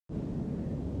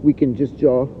We can just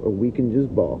jaw, or we can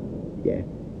just ball, yeah.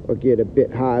 Or get a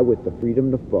bit high with the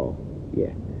freedom to fall,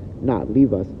 yeah. Not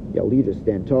leave us, your leaders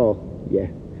stand tall, yeah.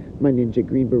 My ninja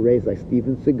green berets like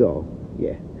Steven Seagal,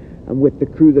 yeah. I'm with the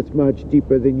crew that's much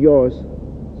deeper than yours.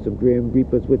 Some grim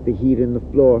reapers with the heat in the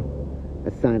floor.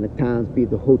 A sign of times be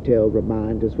the hotel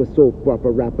reminders where soap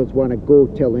opera rappers wanna go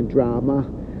telling drama.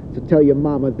 So tell your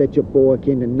mama that your boy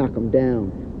came to knock 'em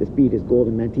down. This beat is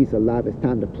golden, Manteasah live, it's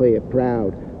time to play it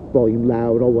proud. Volume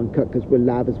loud, all uncut, cause we're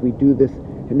live as we do this.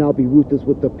 And I'll be ruthless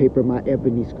with the paper, my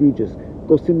ebony Scrooges.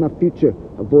 Ghost in my future,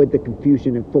 avoid the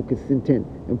confusion and focus intent.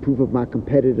 Improve of my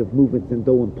competitive movements, and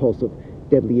though impulsive,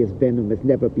 deadly as venom, as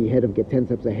never behead 'em. Get 10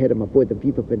 steps ahead 'em, avoid the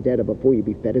FIFA vendetta before you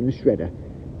be fed in the shredder.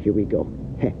 Here we go,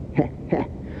 heh, heh, heh.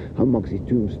 Amongst these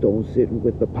tombstones, sitting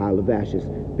with a pile of ashes.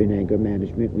 Been anger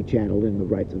management, we channel in the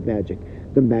rites of magic.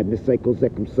 The madness cycles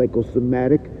that come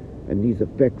psychosomatic, and these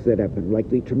effects that have been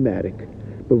likely traumatic.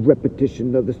 But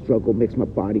repetition of the struggle makes my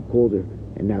body colder,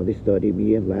 and now they study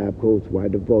me in lab coats. Why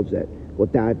divulge that? We'll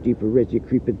dive deeper as you're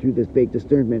creeping through this vague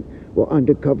discernment, while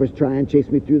undercovers try and chase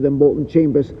me through the molten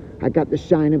chambers. I got the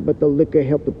shining, but the liquor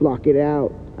helped to block it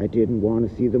out. I didn't want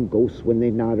to see them ghosts when they're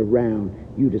not around.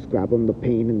 You describe them the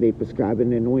pain and they prescribe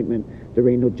an anointment. There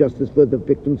ain't no justice for the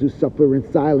victims who suffer in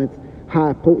silence.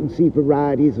 High potency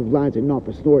varieties of lines are not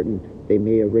for snorting. They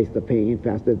may erase the pain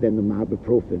faster than the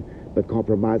ibuprofen, but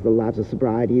compromise the lives of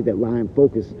sobriety that lie in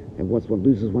focus. And once one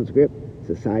loses one's grip,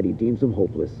 society deems them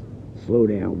hopeless. Slow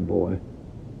down, boy.